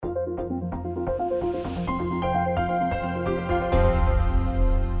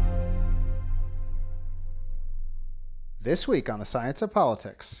This week on The Science of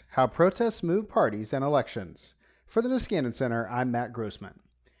Politics, how protests move parties and elections. For the Niskanen Center, I'm Matt Grossman.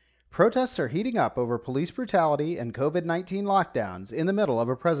 Protests are heating up over police brutality and COVID-19 lockdowns in the middle of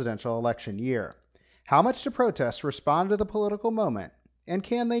a presidential election year. How much do protests respond to the political moment, and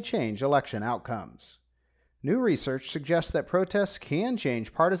can they change election outcomes? New research suggests that protests can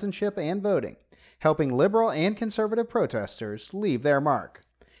change partisanship and voting, helping liberal and conservative protesters leave their mark.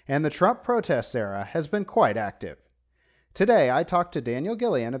 And the Trump protest era has been quite active. Today, I talked to Daniel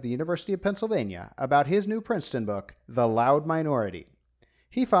Gillion of the University of Pennsylvania about his new Princeton book, The Loud Minority.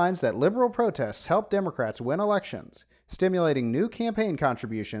 He finds that liberal protests help Democrats win elections, stimulating new campaign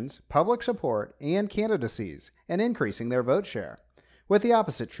contributions, public support, and candidacies, and increasing their vote share, with the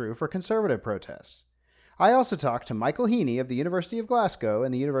opposite true for conservative protests. I also talked to Michael Heaney of the University of Glasgow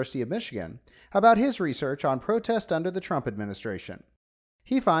and the University of Michigan about his research on protest under the Trump administration.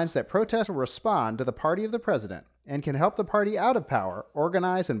 He finds that protests will respond to the party of the president and can help the party out of power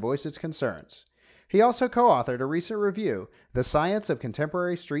organize and voice its concerns. He also co-authored a recent review, The Science of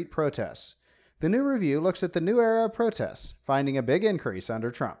Contemporary Street Protests. The new review looks at the new era of protests, finding a big increase under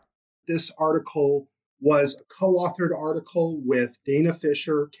Trump. This article was a co-authored article with Dana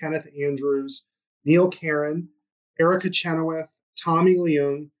Fisher, Kenneth Andrews, Neil Caron, Erica Chenoweth, Tommy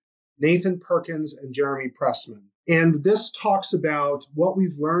Leung, Nathan Perkins, and Jeremy Pressman. And this talks about what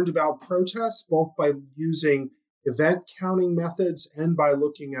we've learned about protests, both by using event counting methods and by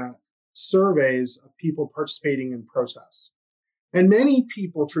looking at surveys of people participating in protests. And many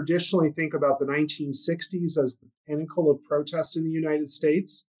people traditionally think about the 1960s as the pinnacle of protest in the United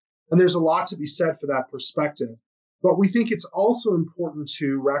States. And there's a lot to be said for that perspective. But we think it's also important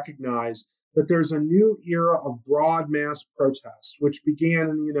to recognize that there's a new era of broad mass protest, which began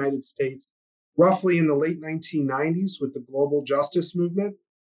in the United States roughly in the late 1990s with the global justice movement.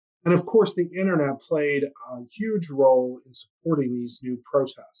 And of course, the internet played a huge role in supporting these new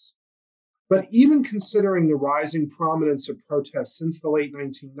protests. But even considering the rising prominence of protests since the late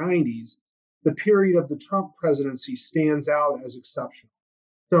 1990s, the period of the Trump presidency stands out as exceptional.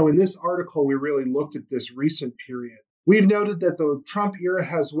 So in this article, we really looked at this recent period. We've noted that the Trump era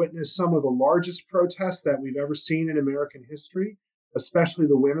has witnessed some of the largest protests that we've ever seen in American history, especially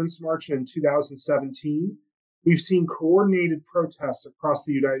the Women's March in 2017. We've seen coordinated protests across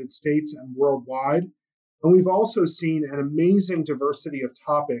the United States and worldwide. And we've also seen an amazing diversity of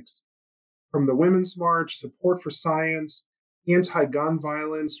topics from the Women's March, support for science, anti-gun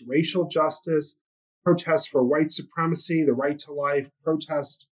violence, racial justice, protests for white supremacy, the right to life,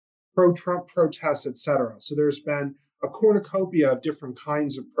 protest, pro-Trump protests, etc. So there's been a cornucopia of different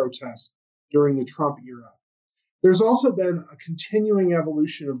kinds of protests during the Trump era. There's also been a continuing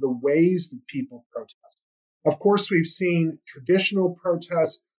evolution of the ways that people protest. Of course, we've seen traditional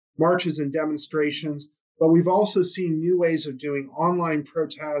protests, marches, and demonstrations, but we've also seen new ways of doing online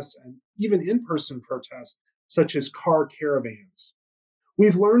protests and even in-person protests, such as car caravans.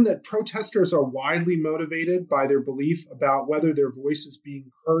 We've learned that protesters are widely motivated by their belief about whether their voice is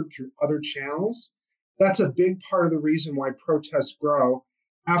being heard through other channels. That's a big part of the reason why protests grow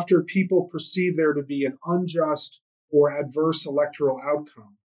after people perceive there to be an unjust or adverse electoral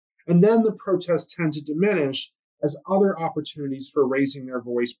outcome. And then the protests tend to diminish as other opportunities for raising their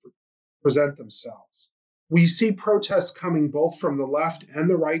voice present themselves. We see protests coming both from the left and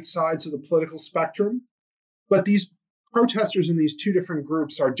the right sides of the political spectrum, but these protesters in these two different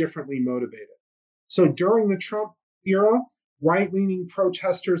groups are differently motivated. So during the Trump era, right-leaning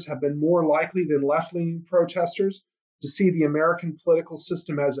protesters have been more likely than left-leaning protesters to see the American political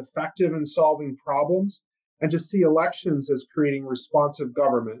system as effective in solving problems and to see elections as creating responsive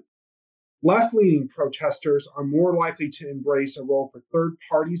government. Left-leaning protesters are more likely to embrace a role for third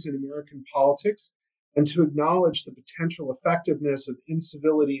parties in American politics and to acknowledge the potential effectiveness of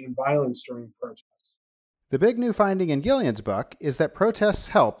incivility and violence during protests. The big new finding in Gillion's book is that protests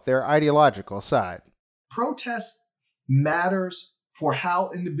help their ideological side. Protest matters for how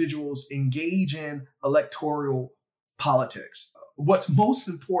individuals engage in electoral politics. What's most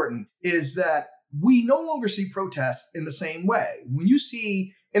important is that we no longer see protests in the same way. When you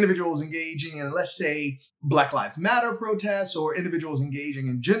see individuals engaging in, let's say, Black Lives Matter protests or individuals engaging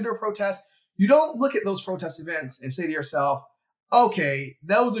in gender protests, you don't look at those protest events and say to yourself, okay,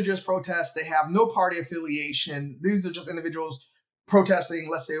 those are just protests. They have no party affiliation. These are just individuals protesting,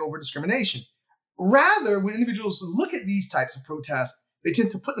 let's say, over discrimination. Rather, when individuals look at these types of protests, they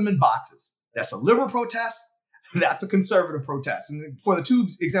tend to put them in boxes. That's a liberal protest. That's a conservative protest. And for the two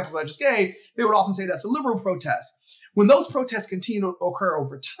examples I just gave, they would often say that's a liberal protest. When those protests continue to occur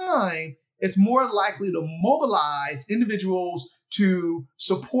over time, it's more likely to mobilize individuals to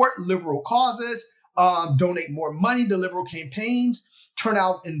support liberal causes, donate more money to liberal campaigns, turn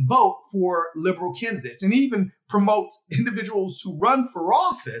out and vote for liberal candidates, and even promotes individuals to run for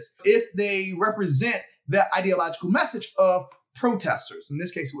office if they represent the ideological message of protesters. In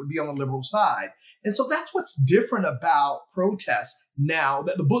this case, it would be on the liberal side. And so that's what's different about protests now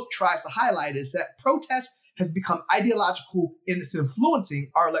that the book tries to highlight, is that protest has become ideological in its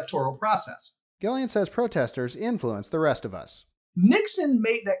influencing our electoral process. Gillion says protesters influence the rest of us. Nixon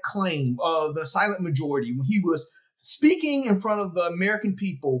made that claim of the silent majority when he was speaking in front of the American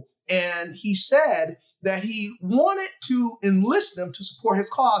people, and he said that he wanted to enlist them to support his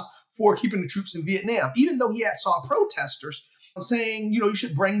cause for keeping the troops in Vietnam, even though he had saw protesters saying, you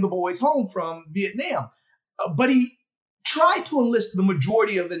should bring the boys home from Vietnam. But he tried to enlist the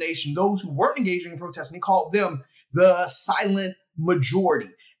majority of the nation, those who weren't engaging in protest, and he called them the silent majority.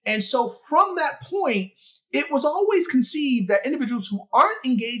 And so from that point, it was always conceived that individuals who aren't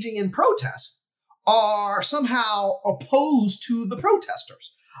engaging in protest are somehow opposed to the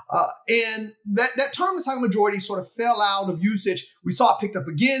protesters. And that term, the silent majority, sort of fell out of usage. We saw it picked up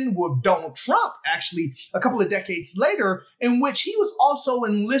again with Donald Trump, actually, a couple of decades later, in which he was also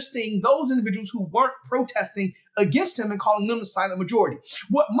enlisting those individuals who weren't protesting against him and calling them the silent majority.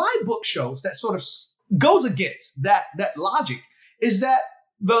 What my book shows that sort of goes against that logic is that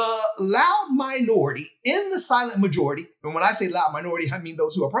the loud minority in the silent majority, and when I say loud minority, I mean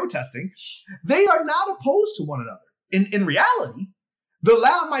those who are protesting, they are not opposed to one another. In reality, the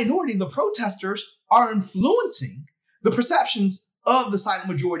loud minority, the protesters, are influencing the perceptions of the silent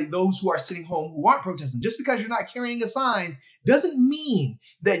majority, those who are sitting home who aren't protesting. Just because you're not carrying a sign doesn't mean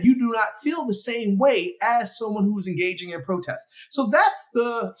that you do not feel the same way as someone who is engaging in protest. So that's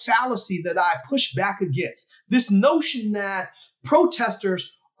the fallacy that I push back against. This notion that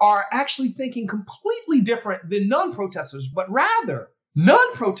protesters are actually thinking completely different than non-protesters, but rather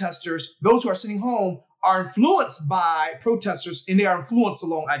non-protesters, those who are sitting home, are influenced by protesters, and they are influenced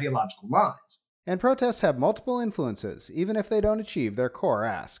along ideological lines. And protests have multiple influences, even if they don't achieve their core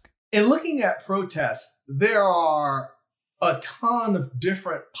ask. In looking at protests, there are a ton of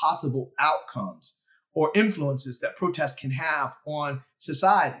different possible outcomes or influences that protests can have on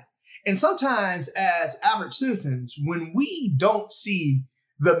society. And sometimes as average citizens, when we don't see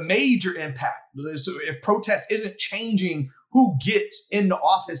the major impact, so if protest isn't changing who gets into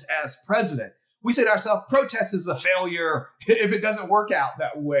office as president, we say to ourselves, protest is a failure if it doesn't work out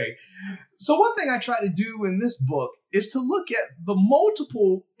that way. So one thing I try to do in this book is to look at the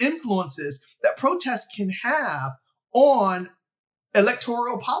multiple influences that protests can have on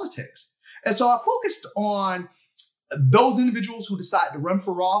electoral politics. And so I focused on those individuals who decide to run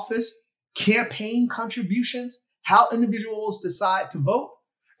for office, campaign contributions, how individuals decide to vote.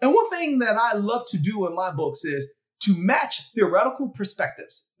 And one thing that I love to do in my books is to match theoretical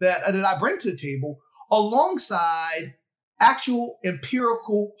perspectives that I bring to the table alongside actual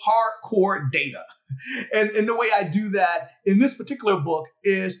empirical hardcore data. And the way I do that in this particular book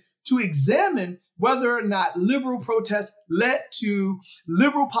is to examine whether or not liberal protests led to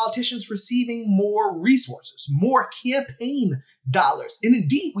liberal politicians receiving more resources, more campaign dollars. And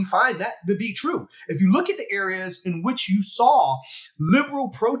indeed, we find that to be true. If you look at the areas in which you saw liberal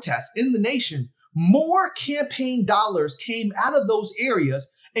protests in the nation, more campaign dollars came out of those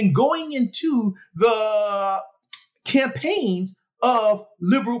areas and going into the campaigns of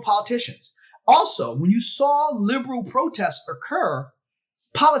liberal politicians. Also, when you saw liberal protests occur,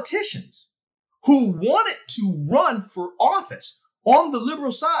 politicians who wanted to run for office on the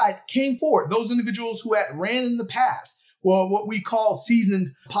liberal side came forward. Those individuals who had ran in the past, well, what we call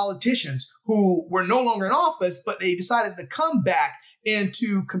seasoned politicians who were no longer in office, but they decided to come back and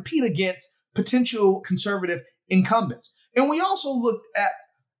to compete against potential conservative incumbents. And we also looked at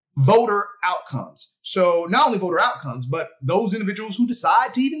voter outcomes. So not only voter outcomes, but those individuals who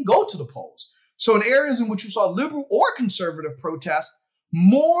decide to even go to the polls. So in areas in which you saw liberal or conservative protests,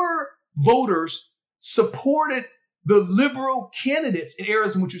 more voters supported the liberal candidates in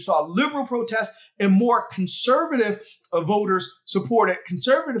areas in which you saw liberal protests, and more conservative voters supported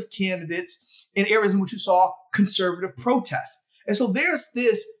conservative candidates in areas in which you saw conservative protests. And so there's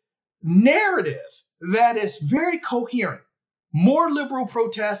this narrative that is very coherent. More liberal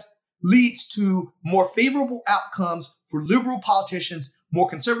protests leads to more favorable outcomes for liberal politicians. More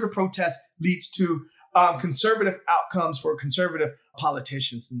conservative protests leads to conservative outcomes for conservative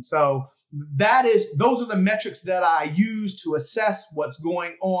politicians. And so those are the metrics that I use to assess what's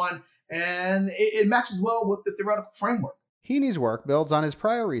going on, and it matches well with the theoretical framework. Heaney's work builds on his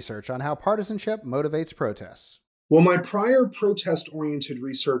prior research on how partisanship motivates protests. Well, my prior protest-oriented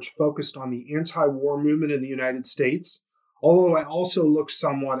research focused on the anti-war movement in the United States, although I also looked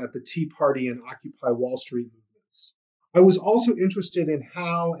somewhat at the Tea Party and Occupy Wall Street movements. I was also interested in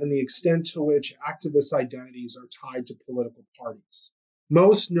how and the extent to which activist identities are tied to political parties.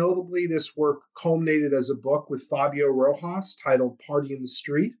 Most notably, this work culminated as a book with Fabio Rojas titled Party in the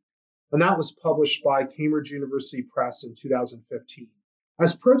Street, and that was published by Cambridge University Press in 2015.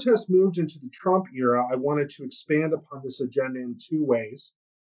 As protests moved into the Trump era, I wanted to expand upon this agenda in two ways.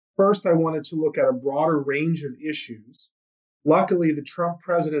 First, I wanted to look at a broader range of issues. Luckily, the Trump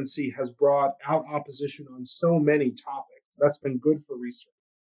presidency has brought out opposition on so many topics. That's been good for research.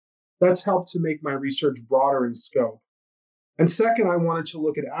 That's helped to make my research broader in scope. And second, I wanted to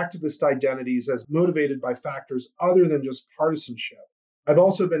look at activist identities as motivated by factors other than just partisanship. I've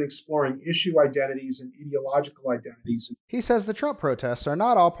also been exploring issue identities and ideological identities. He says the Trump protests are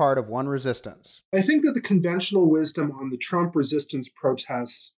not all part of one resistance. I think that the conventional wisdom on the Trump resistance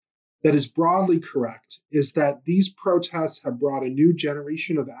protests that is broadly correct is that these protests have brought a new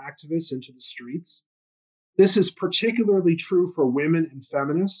generation of activists into the streets. This is particularly true for women and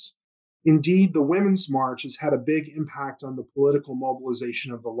feminists. Indeed, the Women's March has had a big impact on the political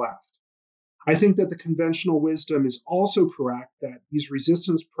mobilization of the left. I think that the conventional wisdom is also correct that these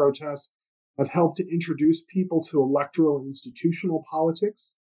resistance protests have helped to introduce people to electoral and institutional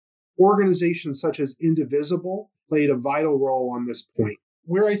politics. Organizations such as Indivisible played a vital role on this point.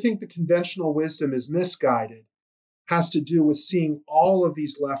 Where I think the conventional wisdom is misguided has to do with seeing all of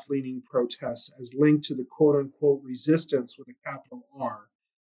these left-leaning protests as linked to the quote-unquote resistance with a capital R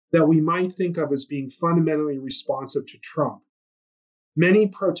that we might think of as being fundamentally responsive to Trump. Many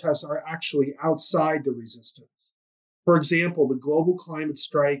protests are actually outside the resistance. For example, the global climate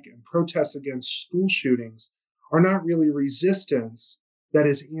strike and protests against school shootings are not really resistance that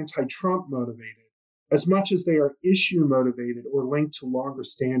is anti-Trump motivated, as much as they are issue motivated or linked to longer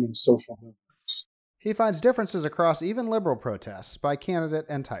standing social movements. He finds differences across even liberal protests by candidate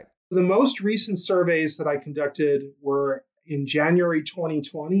and type. The most recent surveys that I conducted were in January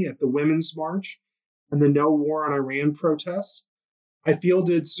 2020 at the Women's March and the No War on Iran protests. I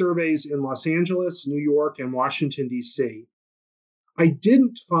fielded surveys in Los Angeles, New York, and Washington, D.C. I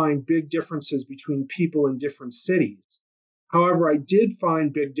didn't find big differences between people in different cities. However, I did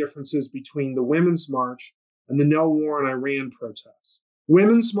find big differences between the Women's March and the No War on Iran protests.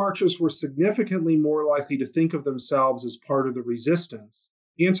 Women's marchers were significantly more likely to think of themselves as part of the resistance.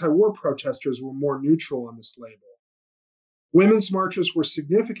 Anti-war protesters were more neutral on this label. Women's marchers were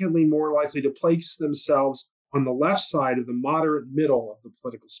significantly more likely to place themselves on the left side of the moderate middle of the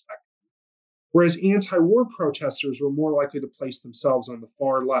political spectrum, whereas anti-war protesters were more likely to place themselves on the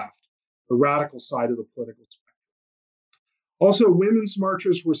far left, the radical side of the political spectrum. Also, women's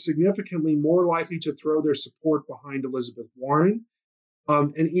marchers were significantly more likely to throw their support behind Elizabeth Warren,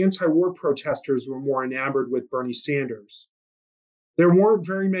 and anti-war protesters were more enamored with Bernie Sanders. There weren't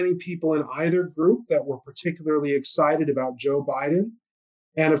very many people in either group that were particularly excited about Joe Biden,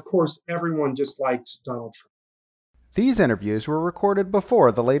 and of course, everyone disliked Donald Trump. These interviews were recorded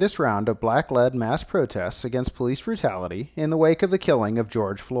before the latest round of black-led mass protests against police brutality in the wake of the killing of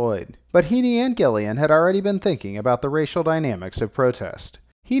George Floyd. But Heaney and Gillion had already been thinking about the racial dynamics of protest.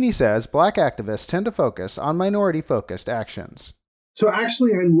 Heaney says black activists tend to focus on minority-focused actions. So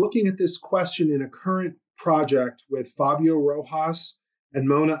actually, I'm looking at this question in a current project with Fabio Rojas and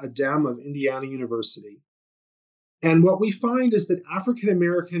Mona Adem of Indiana University. And what we find is that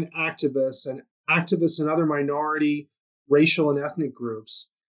African-American activists and activists in other minority, racial, and ethnic groups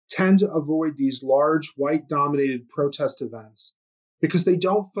tend to avoid these large, white-dominated protest events because they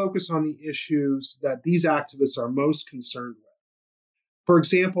don't focus on the issues that these activists are most concerned with. For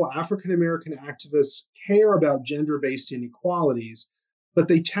example, African-American activists care about gender-based inequalities, but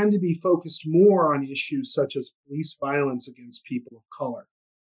they tend to be focused more on issues such as police violence against people of color.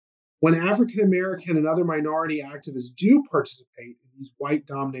 When African American and other minority activists do participate in these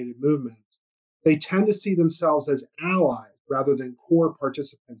white-dominated movements, they tend to see themselves as allies rather than core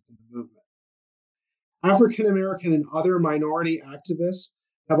participants in the movement. African American and other minority activists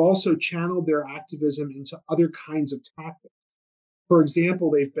have also channeled their activism into other kinds of tactics. For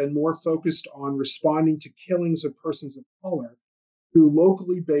example, they've been more focused on responding to killings of persons of color through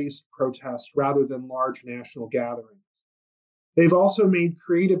locally based protests rather than large national gatherings. They've also made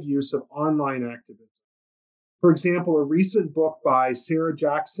creative use of online activism. For example, a recent book by Sarah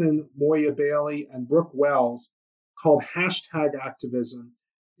Jackson, Moya Bailey, and Brooke Wells called #Activism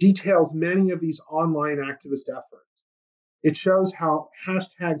details many of these online activist efforts. It shows how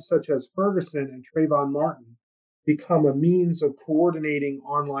hashtags such as Ferguson and Trayvon Martin become a means of coordinating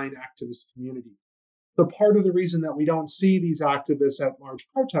online activist communities. So part of the reason that we don't see these activists at large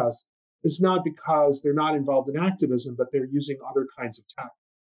protests is not because they're not involved in activism, but they're using other kinds of tactics.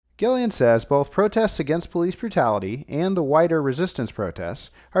 Gillion says both protests against police brutality and the wider resistance protests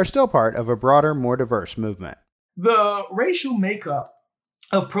are still part of a broader, more diverse movement. The racial makeup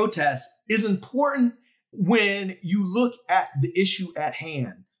of protests is important when you look at the issue at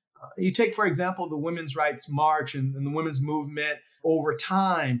hand. You take, for example, the Women's Rights March and the women's movement over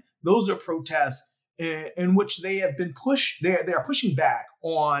time. Those are protests in which they have been pushed. They are pushing back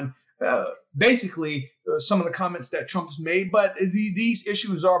on basically some of the comments that Trump has made, but these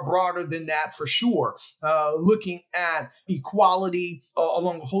issues are broader than that for sure. Looking at equality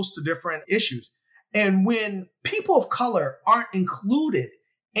along a host of different issues. And when people of color aren't included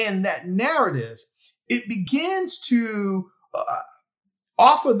in that narrative, it begins to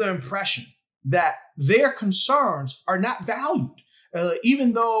offer the impression that their concerns are not valued,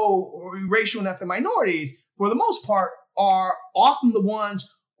 even though racial and ethnic minorities, for the most part, are often the ones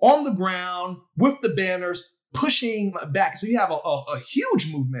on the ground with the banners pushing back. So you have a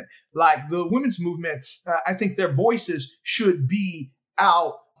huge movement like the women's movement. I think their voices should be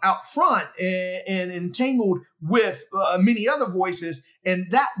out front and entangled with many other voices, and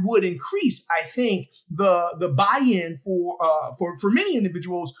that would increase, I think, the buy-in for many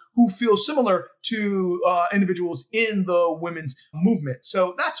individuals who feel similar to individuals in the women's movement.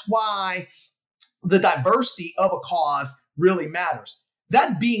 So that's why the diversity of a cause really matters.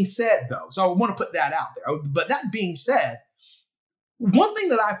 That being said, though, so I want to put that out there. But that being said, one thing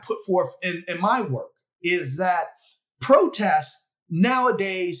that I put forth in my work is that protests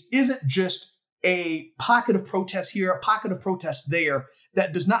nowadays isn't just a pocket of protest here, a pocket of protest there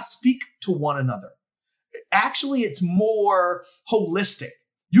that does not speak to one another. Actually, it's more holistic.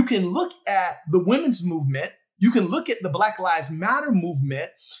 You can look at the women's movement. You can look at the Black Lives Matter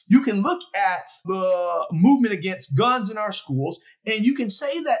movement. You can look at the movement against guns in our schools, and you can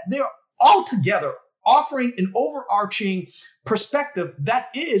say that they're all together offering an overarching perspective that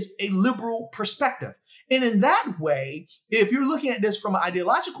is a liberal perspective. And in that way, if you're looking at this from an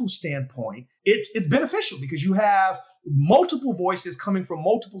ideological standpoint, it's beneficial because you have multiple voices coming from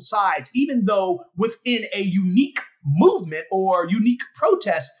multiple sides, even though within a unique movement or unique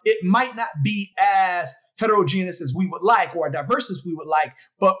protest, it might not be as heterogeneous as we would like or diverse as we would like.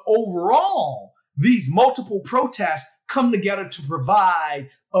 But overall, these multiple protests come together to provide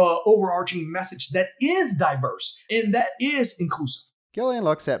an overarching message that is diverse and that is inclusive. Gillion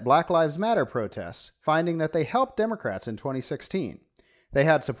looks at Black Lives Matter protests, finding that they helped Democrats in 2016. They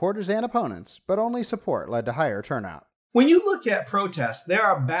had supporters and opponents, but only support led to higher turnout. When you look at protests, there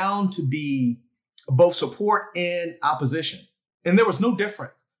are bound to be both support and opposition. And there was no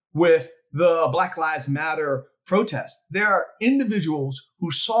different with the Black Lives Matter protest. There are individuals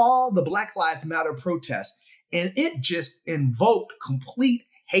who saw the Black Lives Matter protest and it just invoked complete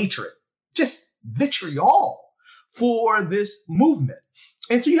hatred, just vitriol for this movement.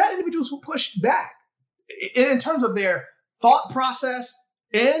 And so you had individuals who pushed back in terms of their thought process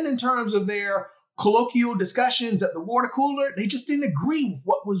and in terms of their colloquial discussions at the water cooler. They just didn't agree with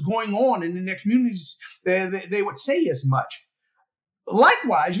what was going on, and in their communities, they would say as much.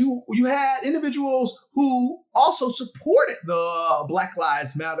 Likewise, you had individuals who also supported the Black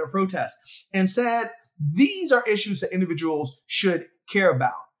Lives Matter protest and said these are issues that individuals should care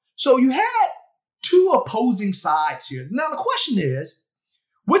about. So you had two opposing sides here. Now the question is,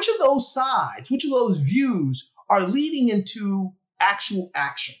 which of those sides, which of those views are leading into actual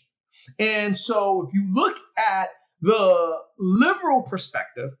action? And so if you look at the liberal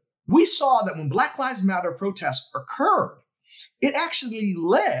perspective, we saw that when Black Lives Matter protests occurred, it actually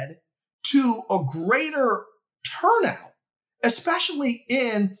led to a greater turnout, especially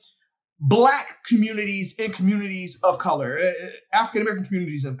in Black communities and communities of color, African American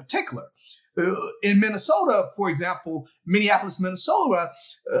communities in particular. In Minnesota, for example, Minneapolis, Minnesota,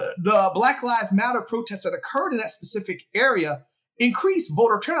 the Black Lives Matter protests that occurred in that specific area increased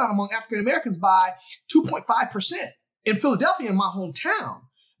voter turnout among African Americans by 2.5%. In Philadelphia, in my hometown,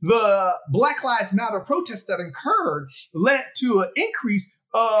 the Black Lives Matter protests that occurred led to an increase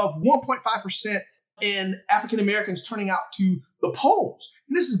of 1.5% in African Americans turning out to the polls.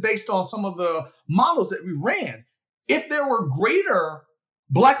 And this is based on some of the models that we ran. If there were greater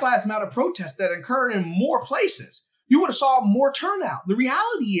Black Lives Matter protests that occurred in more places, you would have saw more turnout. The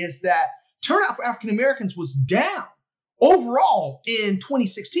reality is that turnout for African Americans was down overall in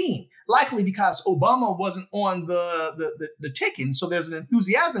 2016, likely because Obama wasn't on the ticket. And so there's an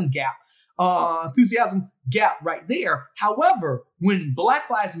enthusiasm gap right there. However, when Black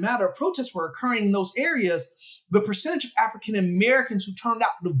Lives Matter protests were occurring in those areas, the percentage of African Americans who turned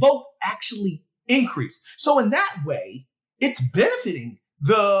out to vote actually increased. So in that way, it's benefiting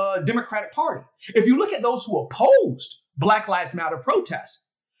the Democratic Party. If you look at those who opposed Black Lives Matter protests,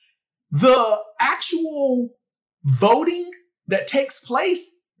 the actual voting that takes place,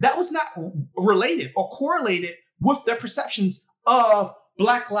 that was not related or correlated with their perceptions of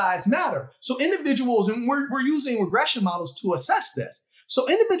Black Lives Matter. So individuals, and we're using regression models to assess this. So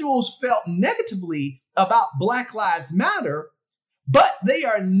individuals felt negatively about Black Lives Matter, but they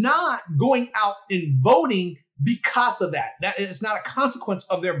are not going out and voting because of that. That is not a consequence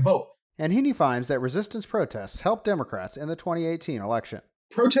of their vote. And Heaney finds that resistance protests helped Democrats in the 2018 election.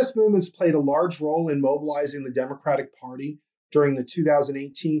 Protest movements played a large role in mobilizing the Democratic Party during the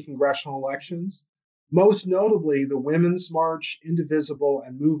 2018 congressional elections. Most notably, the Women's March, Indivisible,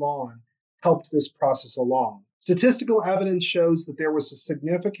 and Move On helped this process along. Statistical evidence shows that there was a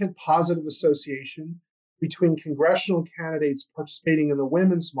significant positive association between congressional candidates participating in the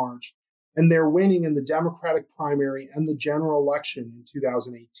Women's March and their winning in the Democratic primary and the general election in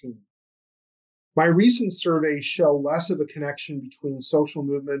 2018. My recent surveys show less of a connection between social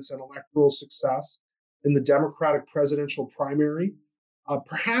movements and electoral success in the Democratic presidential primary.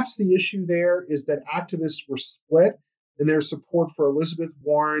 Perhaps the issue there is that activists were split in their support for Elizabeth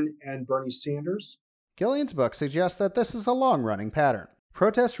Warren and Bernie Sanders. Gillion's book suggests that this is a long-running pattern.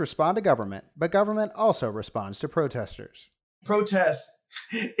 Protests respond to government, but government also responds to protesters. Protest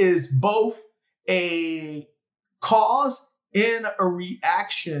is both a cause and a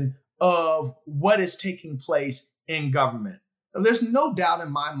reaction of what is taking place in government. There's no doubt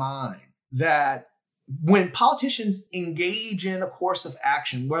in my mind that when politicians engage in a course of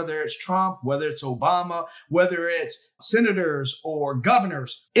action, whether it's Trump, whether it's Obama, whether it's senators or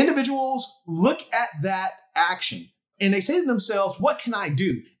governors, individuals look at that action and they say to themselves, what can I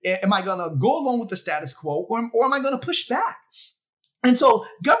do? Am I going to go along with the status quo or am I going to push back? And so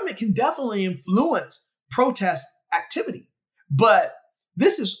government can definitely influence protest activity, but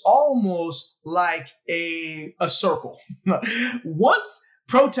this is almost like a circle. Once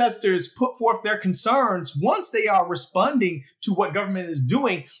protesters put forth their concerns, once they are responding to what government is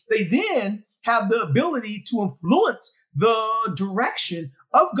doing, they then have the ability to influence the direction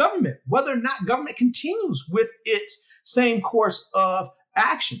of government, whether or not government continues with its same course of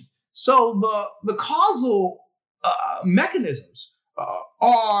action. So the causal mechanisms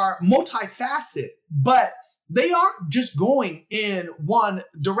are multifaceted, but they aren't just going in one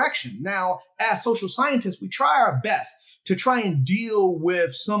direction. Now, as social scientists, we try our best to try and deal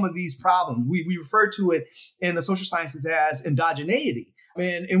with some of these problems. We refer to it in the social sciences as endogeneity.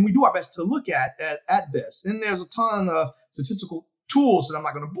 And we do our best to look at this. And there's a ton of statistical tools that I'm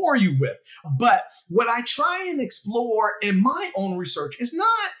not going to bore you with. But what I try and explore in my own research is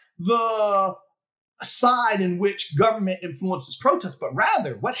not the side in which government influences protests, but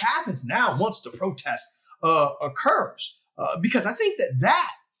rather what happens now once the protest occurs. Because I think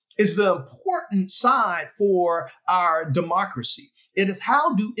that is the important side for our democracy. It is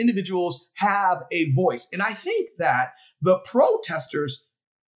how do individuals have a voice? And I think that the protesters'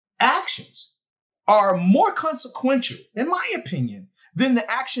 actions are more consequential, in my opinion, than the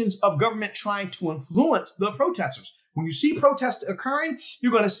actions of government trying to influence the protesters. When you see protests occurring,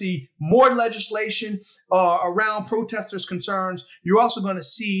 you're going to see more legislation around protesters' concerns. You're also going to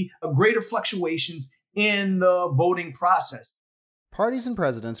see greater fluctuations in the voting process. Parties and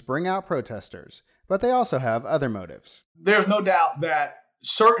presidents bring out protesters, but they also have other motives. There's no doubt that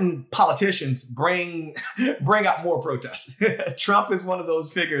certain politicians bring out more protests. Trump is one of those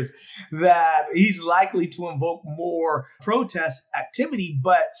figures that he's likely to invoke more protest activity,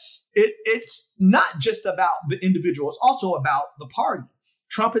 but it's not just about the individual. It's also about the party.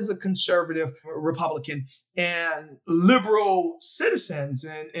 Trump is a conservative Republican, and liberal citizens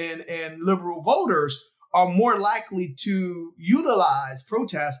and liberal voters are more likely to utilize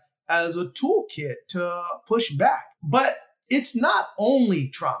protests as a toolkit to push back. But it's not only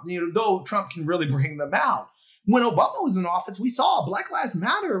Trump, though Trump can really bring them out. When Obama was in office, we saw Black Lives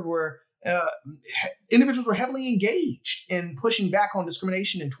Matter where individuals were heavily engaged in pushing back on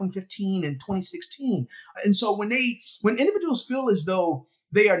discrimination in 2015 and 2016. And so when individuals feel as though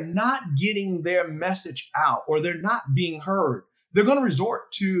they are not getting their message out or they're not being heard, they're going to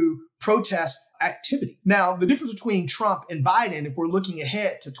resort to protest activity. Now, the difference between Trump and Biden, if we're looking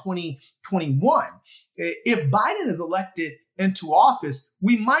ahead to 2021, if Biden is elected into office,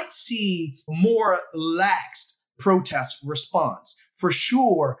 we might see more laxed protest response. For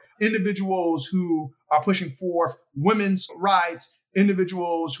sure, individuals who are pushing forth women's rights,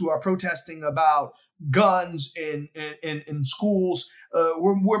 individuals who are protesting about guns in schools,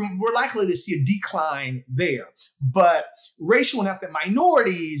 we're likely to see a decline there. But racial and ethnic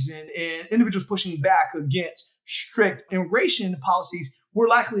minorities and individuals pushing back against strict immigration policies, we're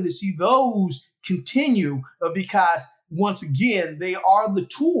likely to see those continue because, once again, they are the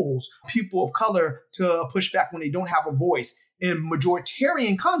tools people of color to push back when they don't have a voice in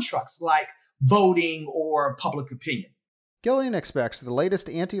majoritarian constructs like voting or public opinion. Gillion expects the latest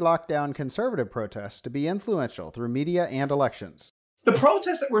anti-lockdown conservative protests to be influential through media and elections. The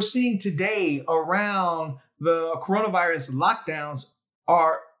protests that we're seeing today around the coronavirus lockdowns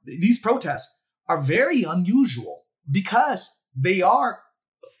these protests are very unusual because they are,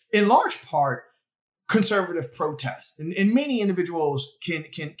 in large part, conservative protests. And many individuals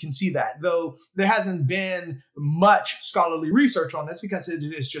can see that, though there hasn't been much scholarly research on this because it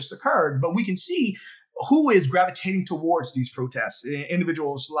has just occurred. But we can see who is gravitating towards these protests.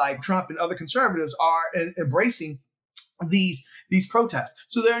 Individuals like Trump and other conservatives are embracing these protests.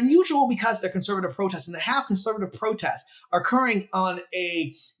 So they're unusual because they're conservative protests, and to have conservative protests occurring on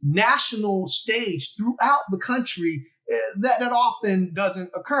a national stage throughout the country, that often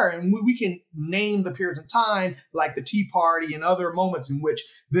doesn't occur. And we can name the periods of time like the Tea Party and other moments in which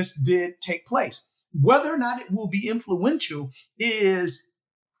this did take place. Whether or not it will be influential is,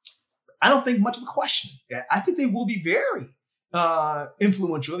 I don't think, much of a question. I think they will be very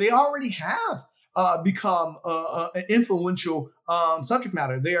influential. They already have become an influential subject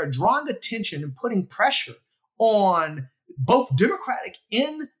matter. They are drawing attention and putting pressure on both Democratic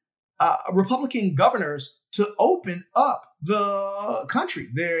and Republican governors to open up the country.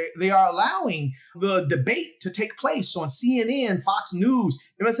 They are allowing the debate to take place on CNN, Fox News,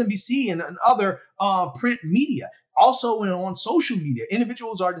 MSNBC, and other print media. Also on social media,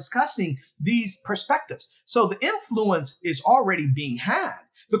 individuals are discussing these perspectives. So the influence is already being had.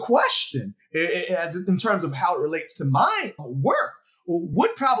 The question, as in terms of how it relates to my work,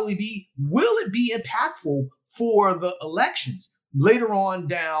 would probably be, will it be impactful for the elections later on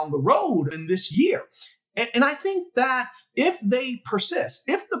down the road in this year? And I think that if they persist,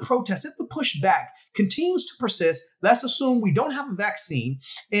 if the protest, if the pushback continues to persist, let's assume we don't have a vaccine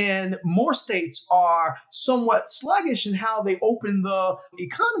and more states are somewhat sluggish in how they open the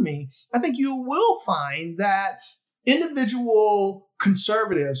economy, I think you will find that individual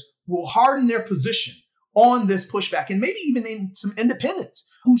conservatives will harden their position on this pushback, and maybe even in some independents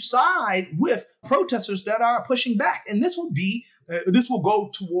who side with protesters that are pushing back. And this will go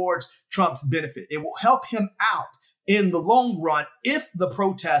towards Trump's benefit. It will help him out in the long run if the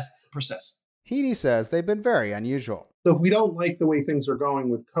protest persists. Heaney says they've been very unusual. So if we don't like the way things are going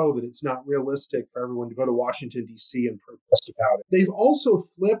with COVID, it's not realistic for everyone to go to Washington, D.C. and protest about it. They've also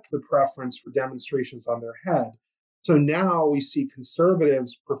flipped the preference for demonstrations on their head. So now we see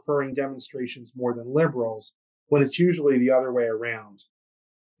conservatives preferring demonstrations more than liberals, when it's usually the other way around.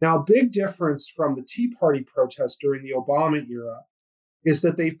 Now, a big difference from the Tea Party protests during the Obama era is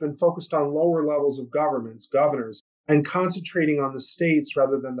that they've been focused on lower levels of governors, and concentrating on the states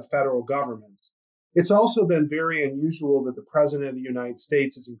rather than the federal government. It's also been very unusual that the President of the United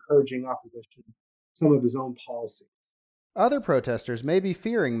States is encouraging opposition to some of his own policies. Other protesters may be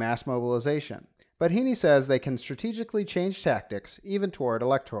fearing mass mobilization, but Heaney says they can strategically change tactics even toward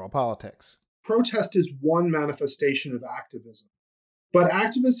electoral politics. Protest is one manifestation of activism, but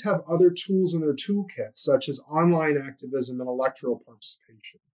activists have other tools in their toolkits, such as online activism and electoral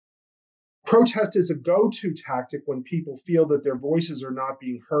participation. Protest is a go-to tactic when people feel that their voices are not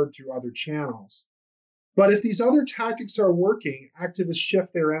being heard through other channels. But if these other tactics are working, activists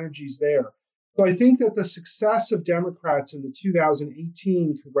shift their energies there. So I think that the success of Democrats in the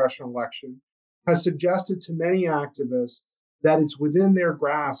 2018 congressional election has suggested to many activists that it's within their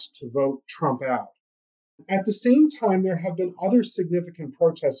grasp to vote Trump out. At the same time, there have been other significant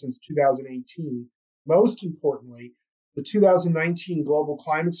protests since 2018. Most importantly, the 2019 global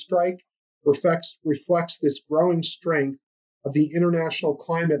climate strike reflects this growing strength of the international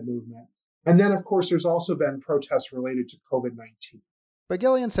climate movement. And then, of course, there's also been protests related to COVID-19. But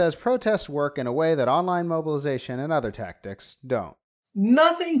Gillion says protests work in a way that online mobilization and other tactics don't.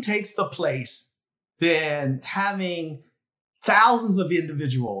 Nothing takes the place than having thousands of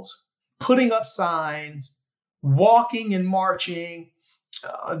individuals putting up signs, walking and marching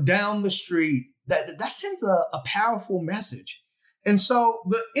down the street. That sends a powerful message. And so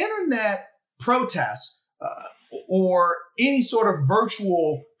the internet protests or any sort of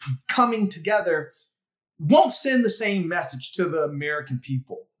virtual coming together won't send the same message to the American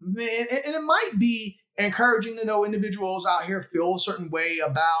people. And it might be encouraging to know individuals out here feel a certain way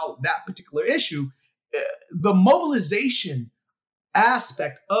about that particular issue. The mobilization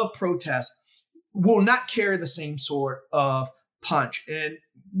aspect of protest will not carry the same sort of punch. And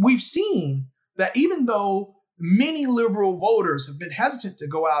we've seen that even though many liberal voters have been hesitant to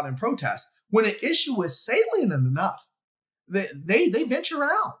go out and protest, when an issue is salient enough, they venture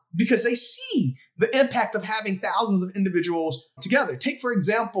out because they see the impact of having thousands of individuals together. Take, for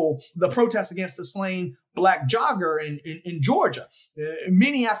example, the protests against the slain Black jogger in Georgia.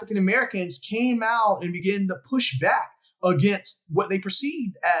 Many African Americans came out and began to push back against what they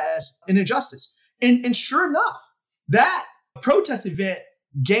perceived as an injustice. And sure enough, that protest event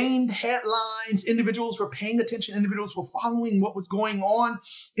gained headlines. Individuals were paying attention. Individuals were following what was going on,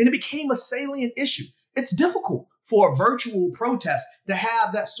 and it became a salient issue. It's difficult for a virtual protest to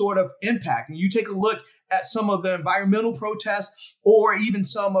have that sort of impact. And you take a look at some of the environmental protests or even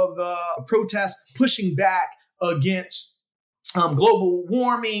some of the protests pushing back against global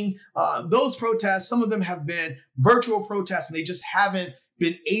warming. Those protests, some of them have been virtual protests, and they just haven't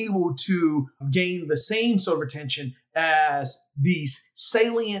been able to gain the same sort of attention as these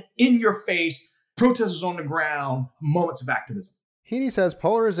salient, in-your-face protesters on the ground moments of activism. Heaney says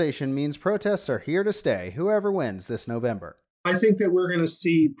polarization means protests are here to stay, whoever wins this November. I think that we're going to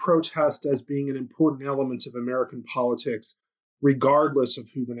see protest as being an important element of American politics, regardless of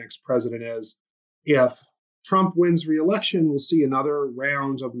who the next president is. If Trump wins re-election, we'll see another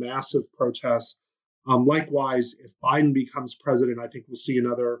round of massive protests. Likewise, if Biden becomes president, I think we'll see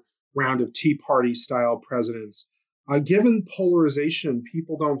another round of Tea Party-style presidents. Given polarization,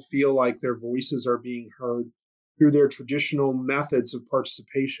 people don't feel like their voices are being heard through their traditional methods of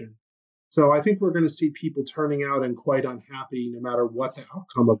participation. So I think we're going to see people turning out and quite unhappy no matter what the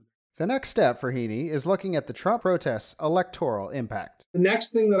outcome of it. The next step for Heaney is looking at the Trump protests' electoral impact. The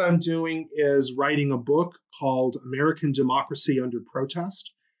next thing that I'm doing is writing a book called American Democracy Under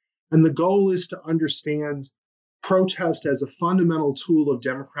Protest. And the goal is to understand protest as a fundamental tool of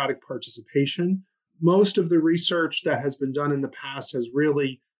democratic participation. Most of the research that has been done in the past has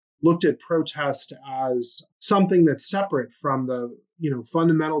really looked at protest as something that's separate from the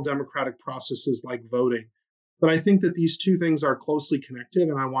fundamental democratic processes like voting. But I think that these two things are closely connected,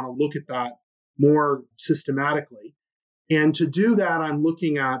 and I want to look at that more systematically. And to do that, I'm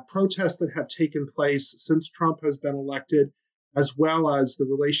looking at protests that have taken place since Trump has been elected, as well as the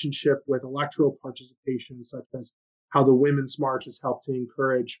relationship with electoral participation, such as how the Women's March has helped to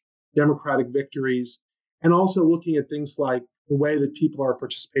encourage Democratic victories, and also looking at things like the way that people are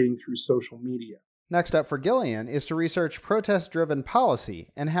participating through social media. Next up for Gillion is to research protest-driven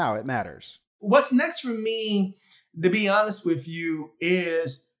policy and how it matters. What's next for me, to be honest with you,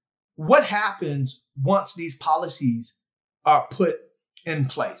 is what happens once these policies are put in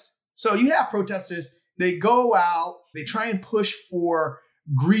place. So you have protesters, they go out, they try and push for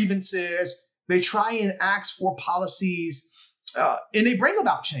grievances, they try and ask for policies, and they bring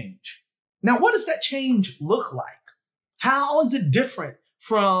about change. Now, what does that change look like? How is it different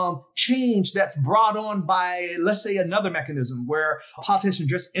from change that's brought on by, let's say, another mechanism where a politician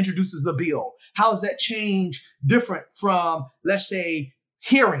just introduces a bill? How is that change different from, let's say,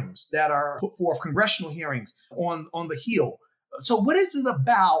 hearings that are put forth, congressional hearings on the Hill? So what is it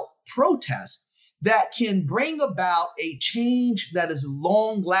about protest that can bring about a change that is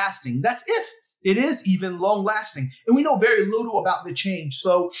long lasting? That's if it is even long lasting. And we know very little about the change.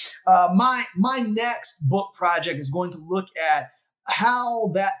 So my next book project is going to look at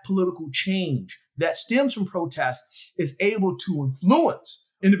how that political change that stems from protest is able to influence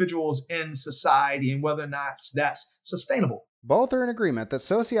individuals in society and whether or not that's sustainable. Both are in agreement that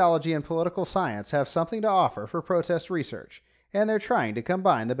sociology and political science have something to offer for protest research, and they're trying to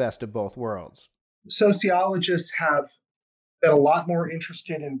combine the best of both worlds. Sociologists have been a lot more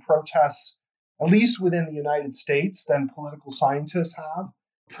interested in protests, at least within the United States, than political scientists have.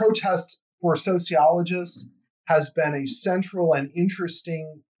 Protest for sociologists has been a central and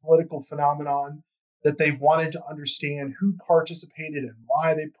interesting political phenomenon that they've wanted to understand who participated and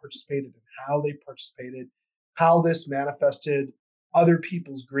why they participated and how they participated, how this manifested other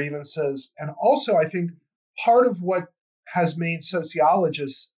people's grievances. And also, I think part of what has made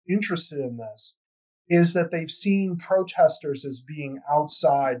sociologists interested in this is that they've seen protesters as being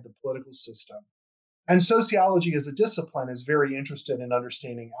outside the political system. And sociology as a discipline is very interested in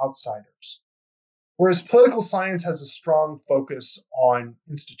understanding outsiders. Whereas political science has a strong focus on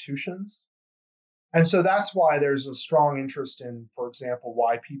institutions. And so that's why there's a strong interest in, for example,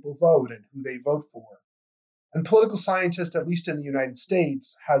 why people vote and who they vote for. And political scientists, at least in the United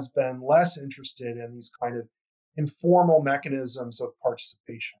States, has been less interested in these kind of informal mechanisms of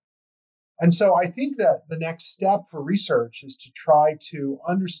participation. And so I think that the next step for research is to try to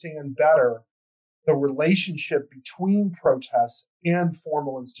understand better the relationship between protests and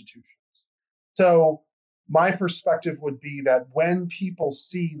formal institutions. So my perspective would be that when people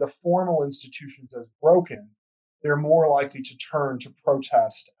see the formal institutions as broken, they're more likely to turn to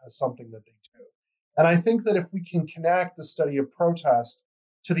protest as something that they do. And I think that if we can connect the study of protest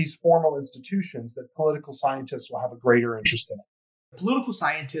to these formal institutions, that political scientists will have a greater interest in it. Political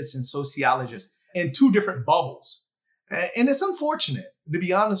scientists and sociologists in two different bubbles. And it's unfortunate, to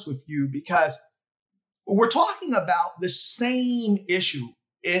be honest with you, because we're talking about the same issue.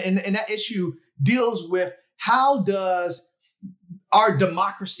 And that issue deals with how does our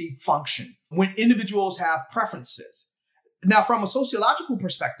democracy function when individuals have preferences. Now, from a sociological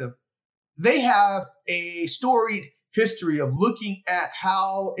perspective, they have a storied history of looking at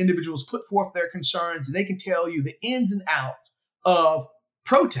how individuals put forth their concerns, and they can tell you the ins and outs of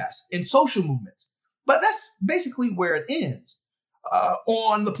protests and social movements. But that's basically where it ends.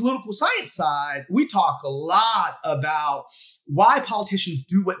 On the political science side, we talk a lot about why politicians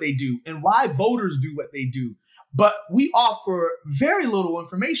do what they do and why voters do what they do. But we offer very little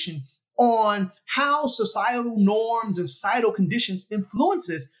information on how societal norms and societal conditions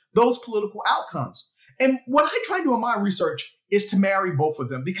influences those political outcomes. And what I try to do in my research is to marry both of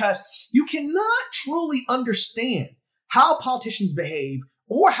them, because you cannot truly understand how politicians behave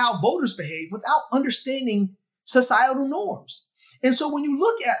or how voters behave without understanding societal norms. And so when you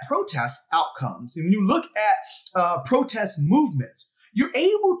look at protest outcomes and when you look at protest movements, you're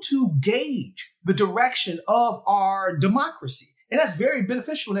able to gauge the direction of our democracy. And that's very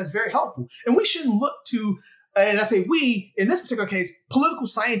beneficial and that's very helpful. And we shouldn't look to, and I say we, in this particular case, political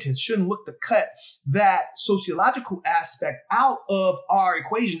scientists shouldn't look to cut that sociological aspect out of our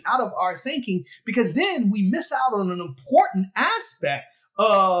equation, out of our thinking, because then we miss out on an important aspect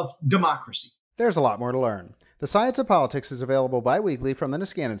of democracy. There's a lot more to learn. The Science of Politics is available bi-weekly from the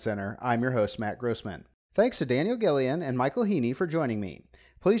Niskanen Center. I'm your host, Matt Grossman. Thanks to Daniel Gillion and Michael Heaney for joining me.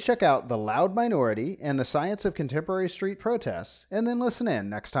 Please check out The Loud Minority and the Science of Contemporary Street Protests, and then listen in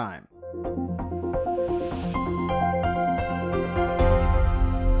next time.